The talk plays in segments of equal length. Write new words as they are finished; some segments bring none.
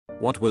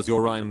What was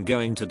your I'm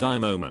going to die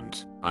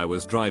moment? I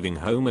was driving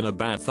home in a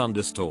bad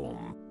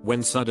thunderstorm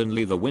when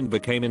suddenly the wind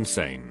became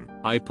insane.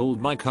 I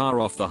pulled my car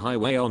off the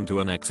highway onto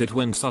an exit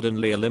when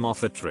suddenly a limb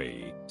off a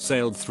tree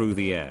sailed through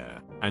the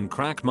air and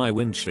cracked my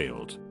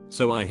windshield.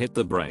 So I hit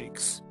the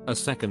brakes. A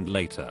second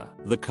later,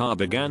 the car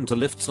began to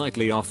lift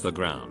slightly off the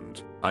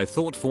ground. I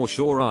thought for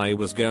sure I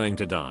was going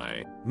to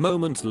die.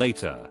 Moments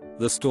later,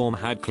 the storm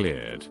had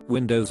cleared.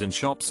 Windows in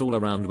shops all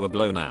around were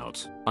blown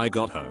out. I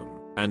got home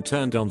and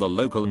turned on the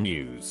local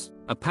news.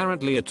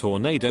 Apparently a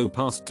tornado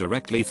passed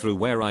directly through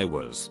where I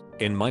was,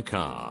 in my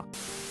car.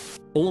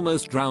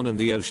 Almost drowned in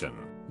the ocean,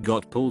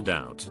 got pulled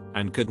out,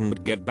 and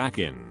couldn't get back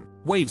in.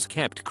 Waves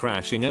kept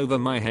crashing over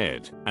my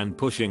head and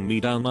pushing me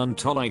down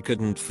until I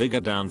couldn't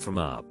figure down from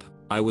up.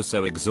 I was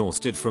so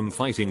exhausted from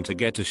fighting to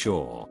get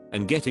ashore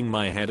and getting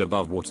my head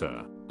above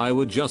water. I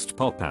would just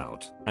pop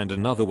out and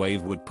another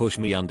wave would push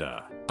me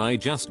under. I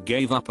just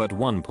gave up at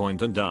one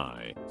point and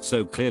I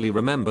so clearly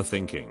remember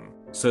thinking,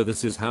 so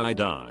this is how I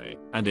die,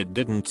 and it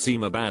didn't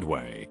seem a bad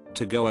way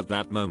to go at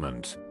that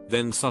moment.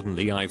 Then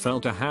suddenly I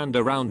felt a hand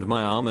around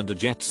my arm and a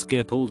jet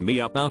ski pulled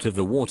me up out of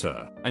the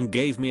water and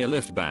gave me a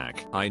lift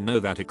back. I know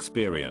that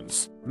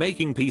experience,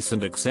 making peace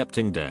and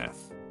accepting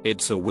death.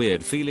 It's a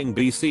weird feeling,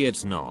 BC.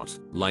 It's not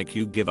like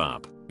you give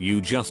up,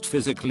 you just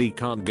physically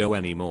can't go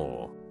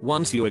anymore.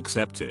 Once you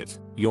accept it,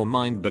 your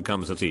mind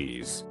becomes at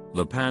ease.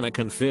 The panic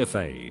and fear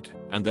fade,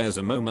 and there's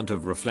a moment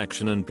of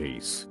reflection and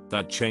peace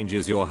that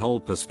changes your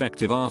whole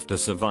perspective after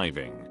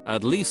surviving.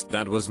 At least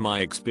that was my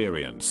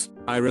experience.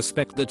 I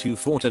respect that you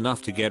fought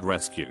enough to get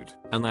rescued,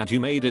 and that you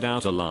made it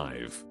out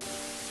alive.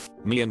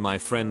 Me and my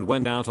friend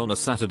went out on a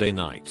Saturday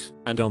night,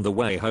 and on the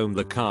way home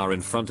the car in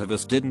front of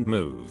us didn't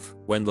move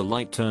when the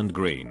light turned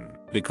green,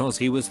 because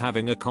he was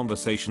having a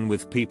conversation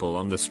with people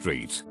on the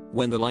street.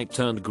 When the light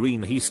turned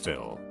green he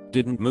still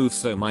didn't move,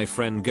 so my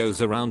friend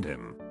goes around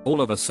him. All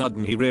of a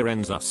sudden he rear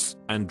ends us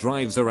and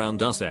drives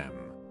around us,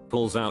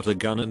 pulls out a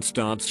gun and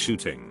starts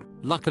shooting.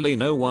 Luckily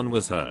no one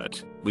was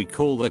hurt. We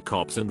called the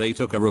cops and they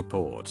took a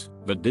report,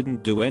 but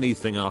didn't do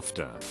anything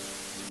after.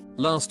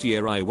 Last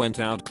year I went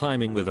out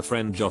climbing with a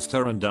friend,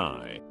 Joster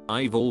and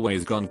I've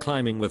always gone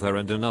climbing with her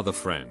and another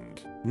friend,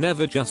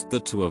 never just the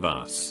two of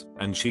us,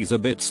 and she's a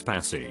bit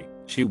spassy.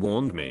 She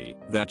warned me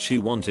that she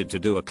wanted to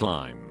do a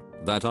climb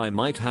that I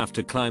might have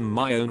to climb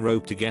my own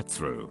rope to get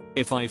through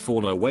if I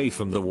fall away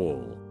from the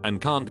wall and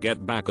can't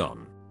get back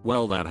on.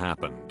 Well, that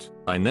happened.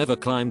 I never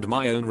climbed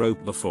my own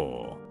rope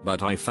before,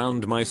 but I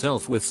found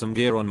myself with some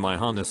gear on my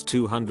harness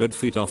 200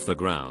 feet off the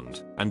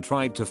ground and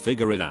tried to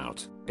figure it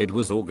out. It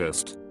was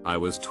August. I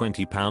was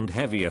 20 pounds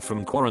heavier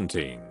from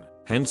quarantine,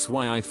 hence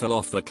why I fell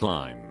off the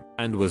climb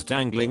and was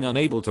dangling,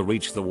 unable to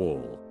reach the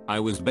wall. I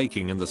was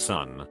baking in the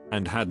sun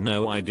and had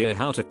no idea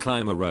how to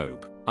climb a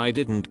rope. I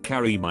didn't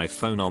carry my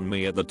phone on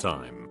me at the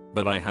time,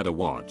 but I had a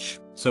watch,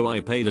 so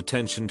I paid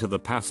attention to the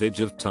passage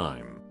of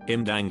time.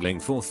 I'm dangling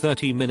for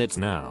 30 minutes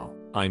now.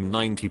 I'm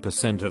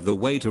 90% of the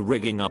way to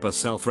rigging up a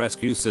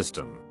self-rescue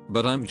system,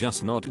 but I'm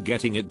just not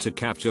getting it to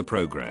capture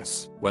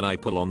progress. When I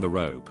pull on the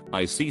rope,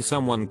 I see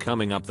someone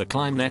coming up the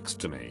climb next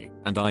to me,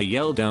 and I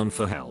yell down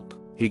for help.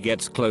 He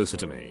gets closer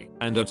to me,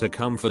 and at a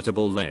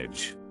comfortable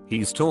ledge,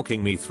 he's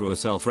talking me through a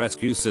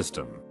self-rescue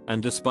system,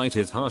 and despite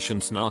his harsh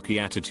and snarky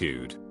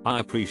attitude, I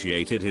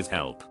appreciated his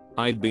help.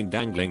 I'd been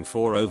dangling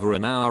for over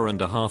an hour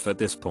and a half at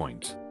this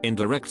point, in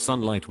direct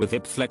sunlight with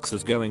hip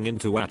flexors going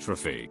into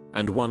atrophy,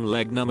 and one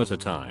leg numb at a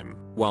time,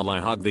 while I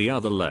hugged the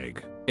other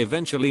leg.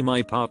 Eventually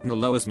my partner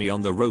lowers me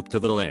on the rope to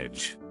the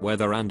ledge, where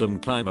the random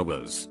climber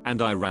was,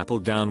 and I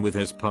rappelled down with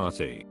his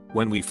party.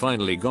 When we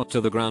finally got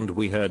to the ground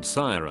we heard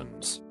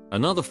sirens.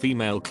 Another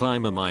female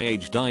climber my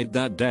age died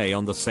that day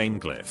on the same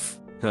cliff.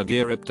 Her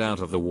gear ripped out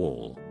of the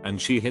wall, and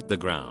she hit the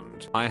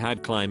ground. I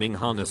had climbing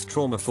harness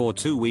trauma for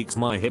 2 weeks.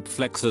 My hip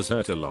flexors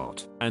hurt a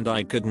lot, and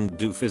I couldn't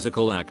do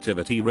physical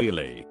activity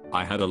really.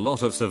 I had a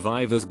lot of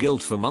survivor's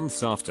guilt for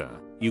months after.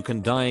 You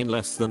can die in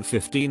less than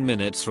 15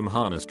 minutes from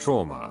harness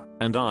trauma,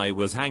 and I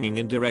was hanging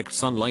in direct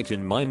sunlight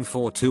in mine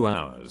for 2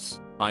 hours.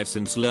 I've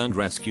since learned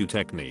rescue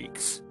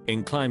techniques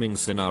in climbing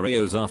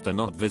scenarios after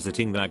not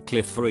visiting that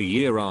cliff for a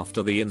year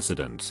after the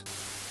incident.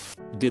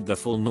 Did the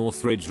full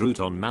Northridge route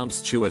on Mount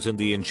Stewart and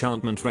the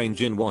Enchantment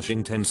Range in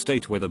Washington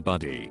state with a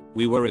buddy.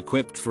 We were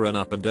equipped for an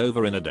up and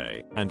over in a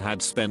day and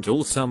had spent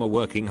all summer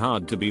working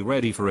hard to be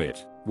ready for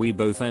it. We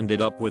both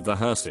ended up with the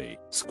Hersey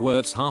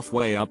squirts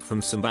halfway up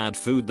from some bad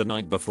food the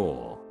night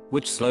before,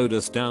 which slowed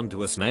us down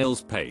to a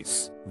snail's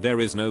pace. There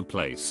is no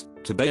place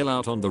to bail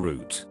out on the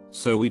route,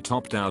 so we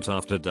topped out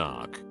after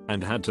dark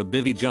and had to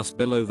bivvy just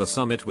below the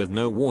summit with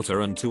no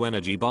water and 2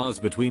 energy bars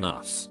between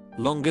us.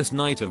 Longest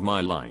night of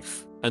my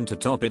life. And to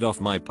top it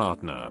off, my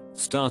partner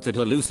started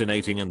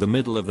hallucinating in the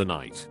middle of the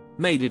night.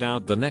 Made it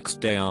out the next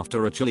day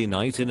after a chilly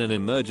night in an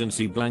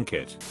emergency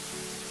blanket.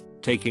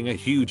 Taking a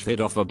huge hit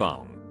off a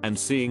bong and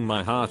seeing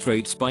my heart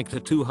rate spike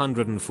to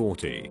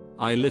 240,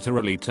 I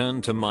literally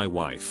turned to my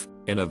wife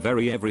in a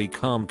very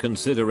calm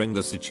considering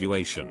the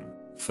situation.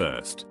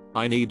 First,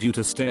 I need you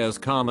to stay as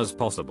calm as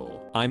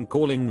possible. I'm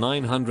calling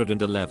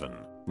 911.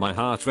 My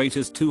heart rate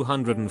is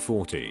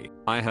 240.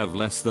 I have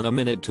less than a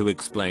minute to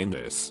explain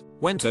this.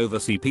 Went over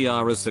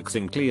CPR as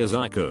succinctly as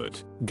I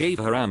could, gave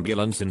her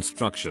ambulance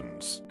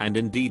instructions, and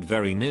indeed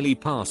very nearly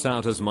passed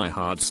out as my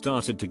heart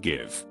started to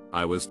give.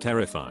 I was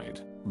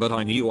terrified, but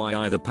I knew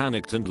I either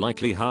panicked and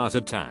likely heart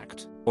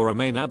attacked, or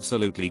remain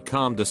absolutely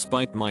calm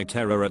despite my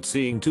terror at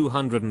seeing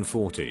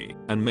 240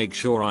 and make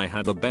sure I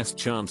had the best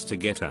chance to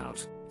get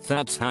out.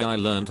 That's how I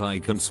learned I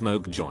can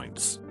smoke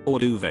joints or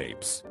do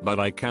vapes, but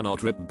I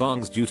cannot rip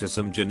bongs due to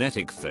some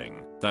genetic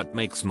thing that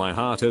makes my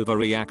heart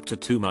overreact to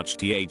too much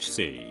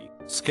THC.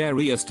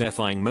 Scariest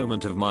effing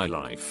moment of my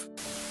life.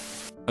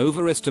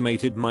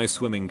 Overestimated my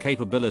swimming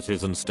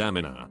capabilities and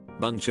stamina.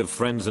 Bunch of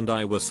friends and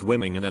I were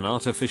swimming in an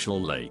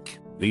artificial lake.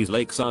 These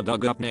lakes are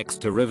dug up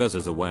next to rivers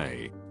as a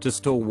way to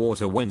store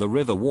water when the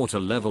river water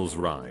levels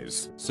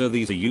rise. So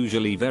these are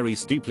usually very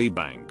steeply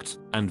banked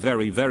and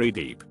very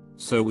deep.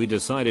 So we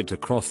decided to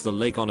cross the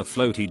lake on a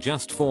floaty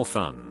just for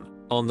fun.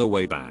 On the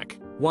way back,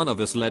 one of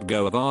us let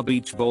go of our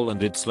beach ball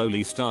and it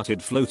slowly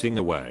started floating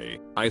away.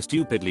 I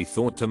stupidly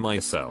thought to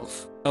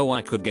myself, oh,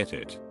 I could get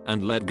it,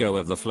 and let go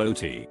of the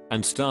floaty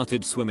and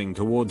started swimming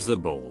towards the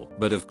ball.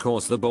 But of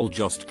course the ball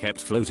just kept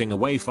floating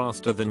away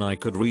faster than I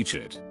could reach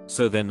it.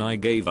 So then I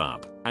gave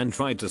up and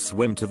tried to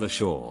swim to the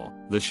shore.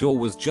 The shore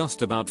was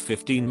just about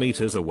 15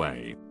 meters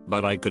away,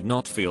 but I could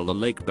not feel the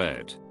lake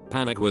bed.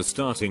 Panic was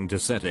starting to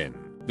set in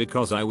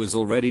because I was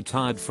already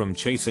tired from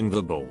chasing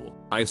the ball.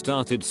 I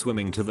started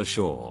swimming to the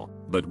shore,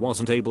 but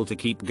wasn't able to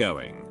keep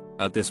going.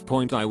 At this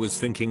point I was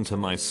thinking to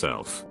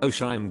myself, oh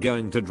sh, I'm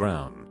going to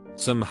drown.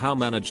 Somehow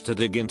managed to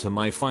dig into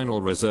my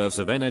final reserves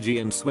of energy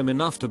and swim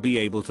enough to be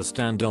able to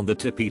stand on the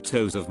tippy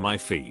toes of my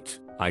feet.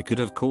 I could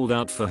have called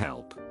out for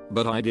help,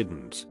 but I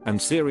didn't, and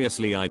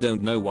seriously I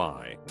don't know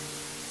why.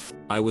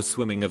 I was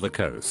swimming at the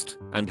coast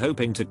and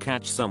hoping to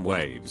catch some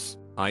waves.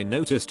 I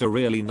noticed a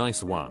really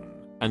nice one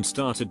and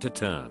started to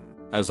turn.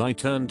 As I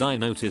turned I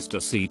noticed a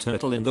sea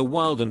turtle in the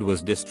wild and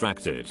was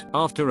distracted.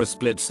 After a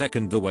split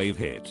second the wave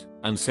hit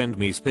and sent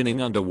me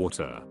spinning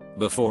underwater.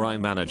 Before I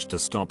managed to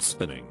stop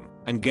spinning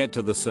and get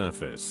to the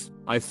surface,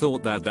 I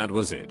thought that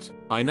was it.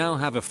 I now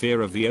have a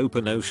fear of the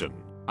open ocean.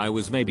 I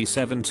was maybe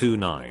 7 to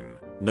 9,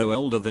 no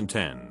older than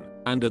 10,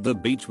 and at the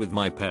beach with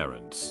my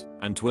parents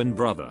and twin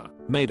brother,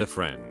 made a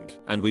friend,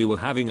 and we were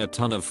having a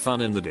ton of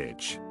fun in the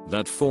ditch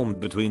that formed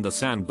between the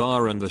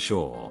sandbar and the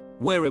shore,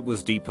 where it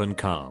was deep and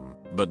calm,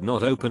 but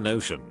not open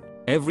ocean.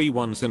 Every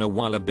once in a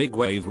while a big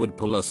wave would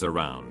pull us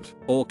around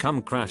or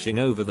come crashing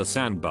over the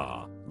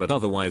sandbar, but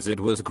otherwise it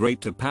was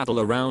great to paddle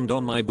around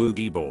on my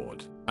boogie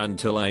board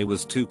until I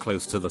was too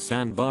close to the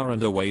sandbar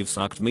and a wave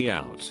sucked me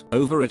out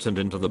over it and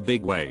into the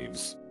big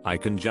waves. I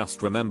can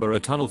just remember a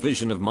tunnel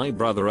vision of my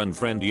brother and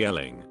friend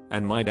yelling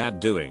and my dad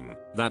doing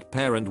that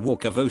parent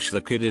walk of "Osh, the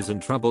kid is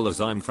in trouble"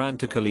 as I'm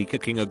frantically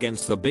kicking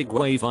against the big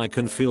wave I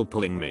can feel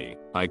pulling me.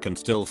 I can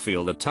still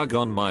feel the tug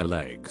on my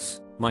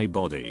legs, my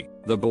body,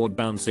 the board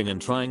bouncing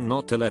and trying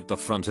not to let the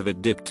front of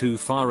it dip too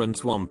far and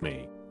swamp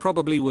me.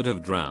 Probably would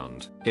have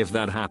drowned if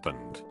that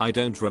happened. I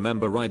don't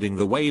remember riding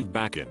the wave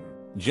back in.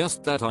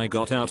 Just that I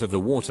got out of the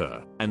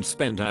water and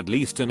spent at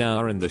least an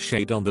hour in the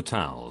shade on the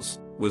towels.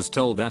 Was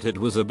told that it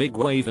was a big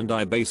wave and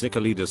I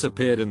basically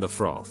disappeared in the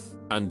froth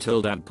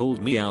until dad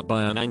pulled me out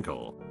by an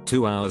ankle.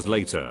 2 hours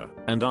later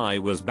and I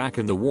was back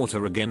in the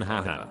water again,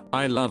 haha.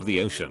 I love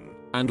the ocean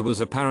and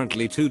was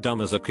apparently too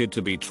dumb as a kid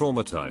to be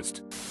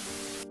traumatized.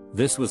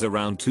 This was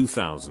around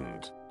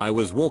 2000. I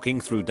was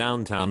walking through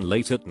downtown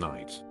late at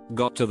night,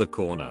 got to the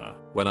corner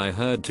when I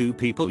heard two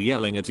people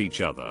yelling at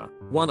each other.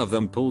 One of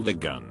them pulled a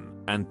gun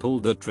and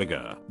pulled the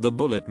trigger. The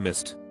bullet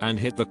missed and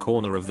hit the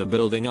corner of the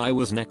building I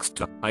was next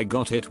to. I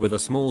got hit with a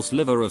small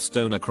sliver of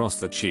stone across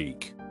the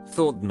cheek.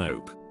 Thought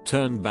nope,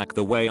 turned back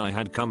the way I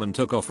had come and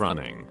took off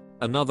running.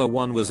 Another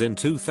one was in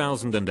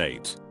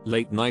 2008,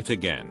 late night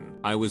again.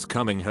 I was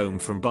coming home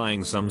from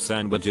buying some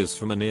sandwiches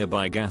from a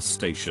nearby gas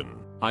station.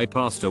 I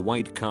passed a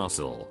White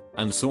Castle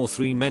and saw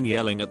 3 men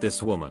yelling at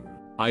this woman.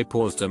 I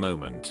paused a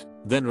moment,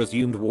 then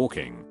resumed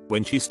walking.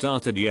 When she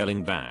started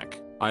yelling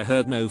back, I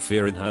heard no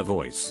fear in her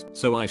voice,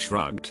 so I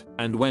shrugged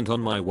and went on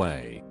my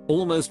way.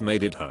 Almost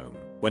made it home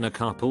when a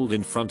car pulled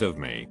in front of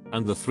me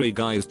and the 3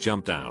 guys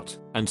jumped out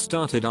and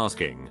started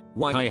asking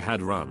why I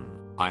had run.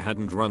 I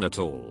hadn't run at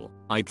all.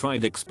 I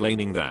tried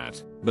explaining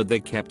that, but they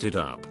kept it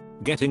up,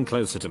 getting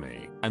closer to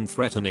me and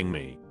threatening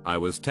me. I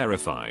was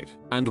terrified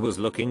and was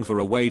looking for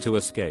a way to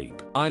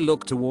escape. I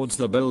looked towards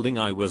the building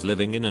I was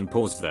living in and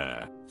paused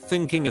there,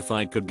 thinking if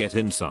I could get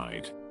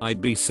inside,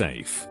 I'd be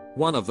safe.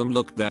 One of them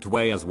looked that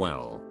way as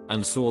well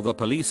and saw the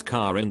police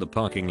car in the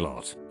parking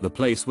lot. The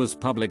place was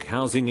public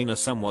housing in a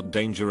somewhat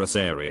dangerous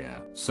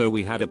area, so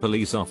we had a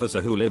police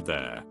officer who lived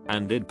there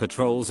and did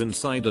patrols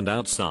inside and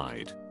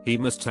outside. He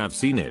must have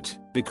seen it,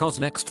 because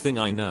next thing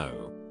I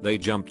know, they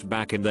jumped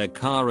back in their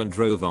car and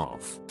drove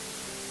off.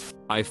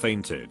 I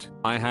fainted.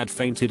 I had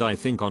fainted I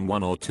think on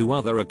 1 or 2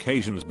 other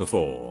occasions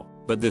before,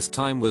 but this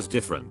time was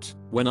different.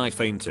 When I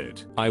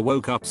fainted, I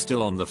woke up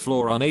still on the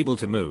floor unable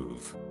to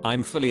move.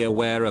 I'm fully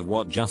aware of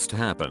what just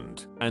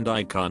happened, and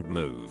I can't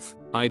move.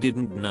 I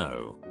didn't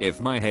know if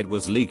my head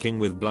was leaking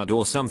with blood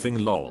or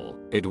something lol.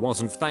 It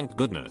wasn't, thank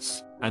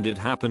goodness, and it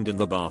happened in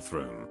the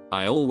bathroom.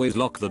 I always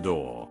lock the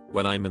door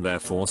when I'm in there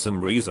for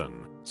some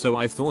reason, so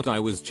I thought I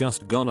was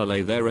just gonna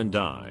lay there and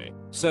die,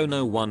 so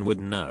no one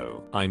would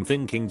know. I'm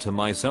thinking to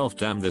myself,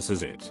 damn, this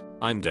is it.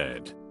 I'm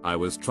dead. I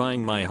was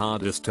trying my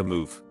hardest to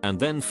move, and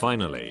then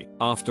finally,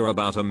 after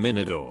about a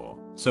minute or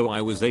so,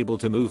 I was able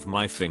to move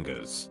my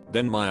fingers,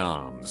 then my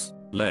arms,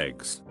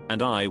 legs,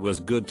 and I was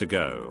good to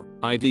go.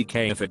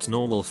 IDK if it's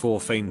normal for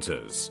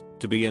fainters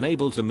to be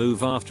unable to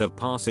move after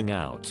passing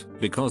out,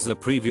 because the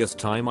previous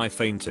time I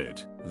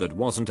fainted, that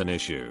wasn't an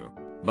issue.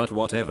 But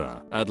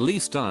whatever, at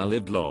least I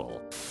lived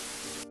lol.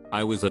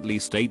 I was at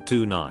least 8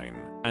 to 9,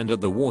 and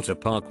at the water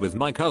park with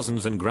my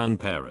cousins and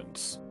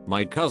grandparents.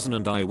 My cousin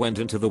and I went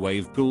into the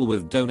wave pool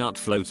with donut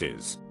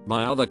floaties.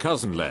 My other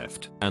cousin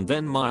left, and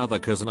then my other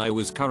cousin I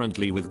was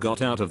currently with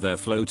got out of their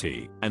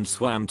floaty and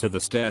swam to the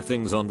stair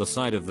things on the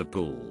side of the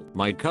pool.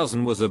 My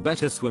cousin was a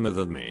better swimmer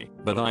than me,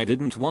 but I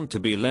didn't want to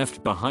be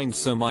left behind,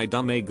 so my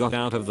dummy got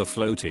out of the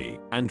floaty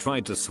and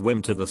tried to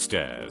swim to the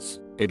stairs.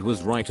 It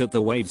was right at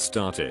the wave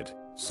started,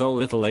 so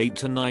little 8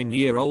 to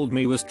 9-year-old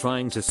me was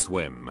trying to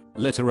swim,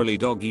 literally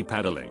doggy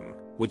paddling,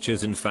 which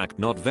is in fact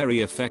not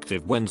very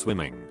effective when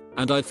swimming,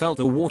 and I felt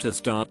the water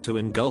start to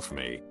engulf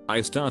me.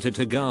 I started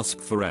to gasp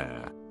for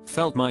air,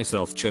 felt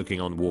myself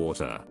choking on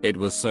water. It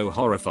was so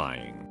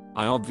horrifying.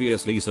 I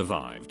obviously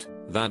survived.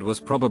 That was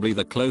probably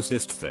the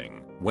closest thing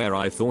where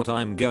I thought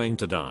I'm going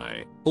to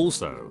die.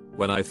 Also,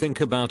 when I think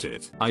about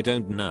it, I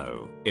don't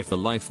know if the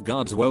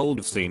lifeguards would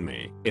have seen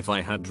me if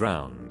I had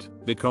drowned,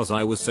 because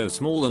I was so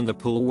small and the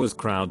pool was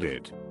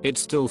crowded. It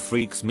still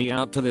freaks me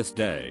out to this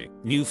day.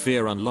 New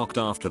fear unlocked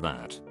after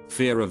that.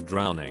 Fear of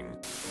drowning.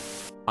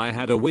 I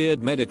had a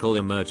weird medical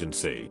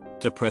emergency.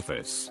 To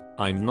preface,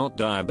 I'm not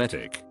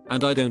diabetic,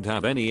 and I don't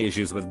have any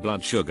issues with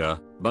blood sugar,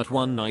 but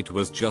one night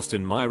was just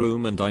in my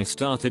room and I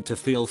started to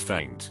feel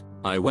faint.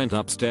 I went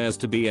upstairs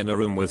to be in a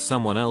room with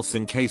someone else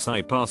in case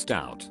I passed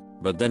out,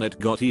 but then it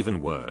got even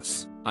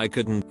worse. I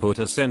couldn't put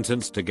a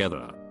sentence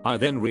together. I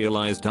then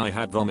realized I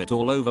had vomit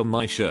all over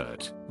my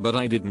shirt, but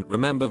I didn't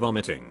remember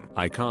vomiting.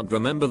 I can't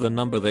remember the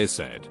number they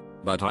said,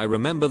 but I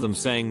remember them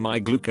saying my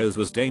glucose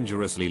was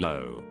dangerously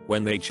low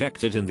when they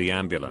checked it in the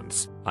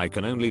ambulance. I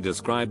can only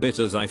describe it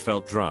as I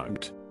felt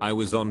drugged. I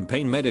was on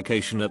pain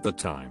medication at the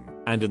time,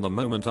 and in the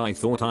moment I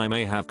thought I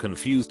may have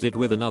confused it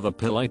with another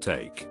pill I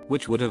take,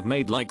 which would have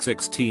made like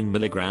 16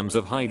 milligrams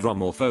of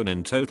hydromorphone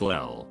in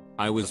total.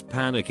 I was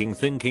panicking,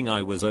 thinking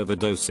I was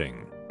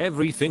overdosing.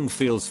 Everything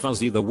feels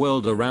fuzzy. The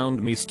world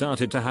around me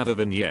started to have a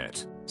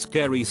vignette.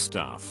 Scary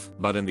stuff.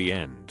 But in the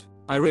end,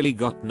 I really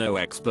got no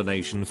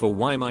explanation for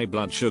why my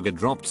blood sugar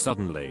dropped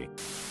suddenly.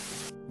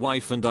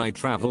 Wife and I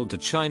traveled to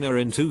China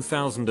in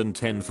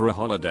 2010 for a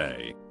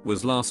holiday.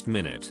 Was last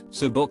minute,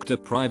 so booked a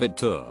private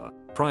tour.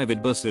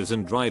 Private buses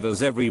and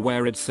drivers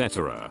everywhere,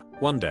 etc.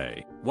 One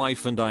day,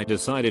 wife and I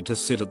decided to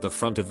sit at the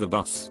front of the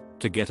bus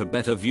to get a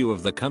better view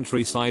of the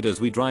countryside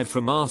as we drive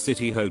from our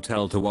city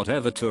hotel to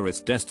whatever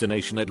tourist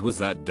destination it was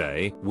that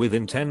day,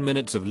 within 10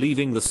 minutes of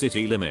leaving the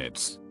city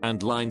limits,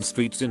 and lined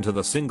streets into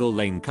the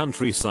single-lane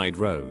countryside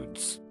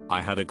roads.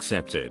 I had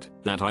accepted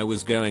that I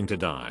was going to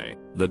die.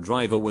 The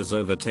driver was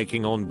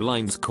overtaking on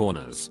blind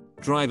corners,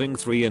 driving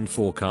 3 and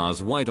 4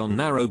 cars wide on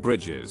narrow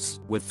bridges,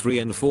 with 3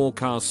 and 4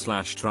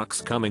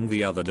 cars/trucks coming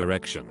the other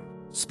direction,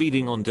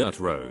 speeding on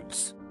dirt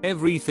roads.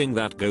 Everything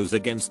that goes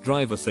against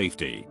driver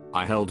safety.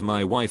 I held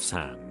my wife's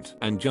hand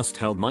and just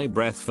held my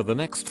breath for the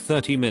next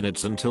 30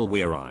 minutes until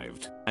we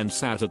arrived, and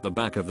sat at the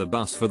back of the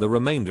bus for the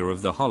remainder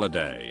of the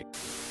holiday.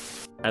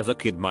 As a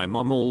kid, my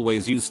mom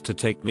always used to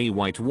take me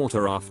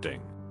whitewater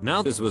rafting.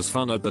 Now this was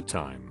fun at the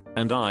time,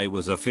 and I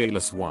was a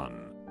fearless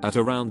one. At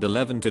around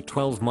 11 to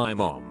 12, my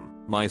mom,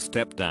 my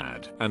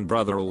stepdad, and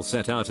brother all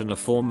set out in a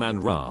 4-man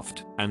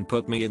raft and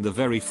put me in the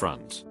very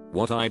front.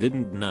 What I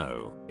didn't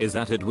know is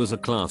that it was a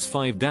class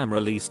 5 dam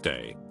release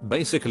day.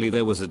 Basically,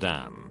 there was a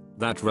dam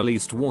that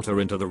released water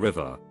into the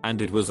river,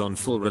 and it was on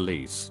full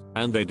release,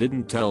 and they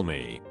didn't tell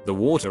me the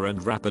water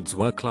and rapids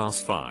were class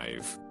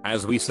 5.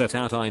 As we set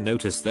out, I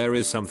noticed there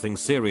is something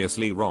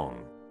seriously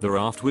wrong. The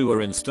raft we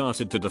were in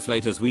started to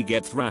deflate as we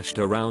get thrashed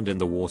around in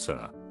the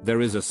water.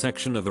 There is a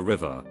section of the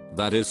river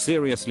that is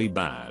seriously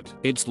bad.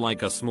 It's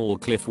like a small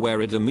cliff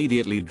where it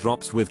immediately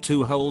drops with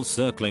 2 holes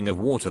circling of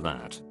water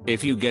that,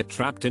 if you get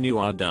trapped in, you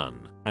are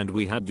done. And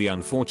we had the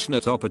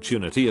unfortunate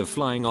opportunity of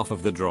flying off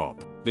of the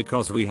drop.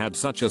 Because we had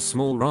such a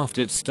small raft,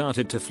 it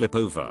started to flip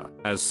over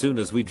as soon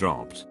as we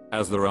dropped.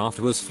 As the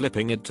raft was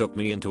flipping, it took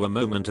me into a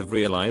moment of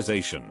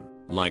realization.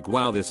 Like,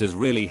 wow, this is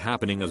really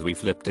happening. As we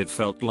flipped, it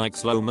felt like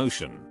slow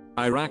motion.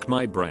 I racked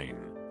my brain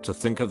to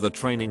think of the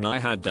training I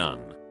had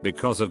done.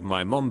 Because of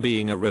my mom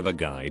being a river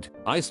guide,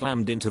 I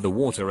slammed into the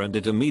water and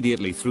it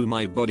immediately threw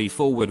my body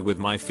forward with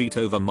my feet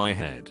over my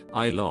head.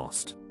 I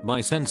lost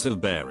my sense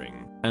of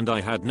bearing, and I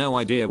had no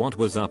idea what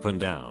was up and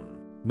down.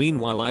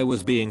 Meanwhile, I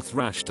was being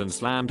thrashed and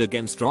slammed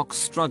against rocks,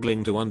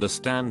 struggling to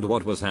understand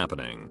what was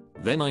happening.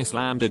 Then I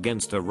slammed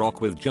against a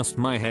rock with just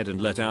my head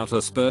and let out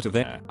a spurt of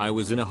air. I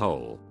was in a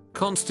hole.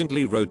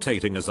 constantly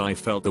rotating as I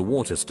felt the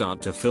water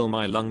start to fill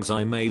my lungs.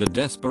 I made a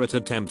desperate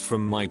attempt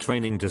from my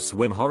training to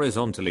swim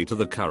horizontally to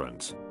the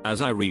current.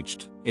 As I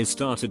reached, it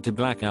started to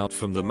black out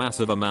from the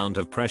massive amount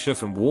of pressure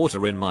from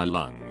water in my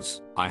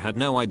lungs. I had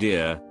no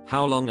idea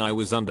how long I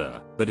was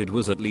under, but it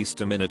was at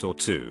least a minute or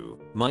two.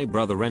 My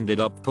brother ended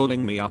up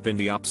pulling me up in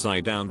the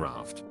upside down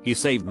raft. He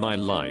saved my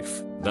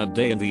life that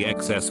day, and the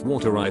excess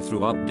water I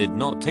threw up did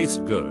not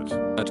taste good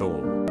at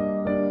all.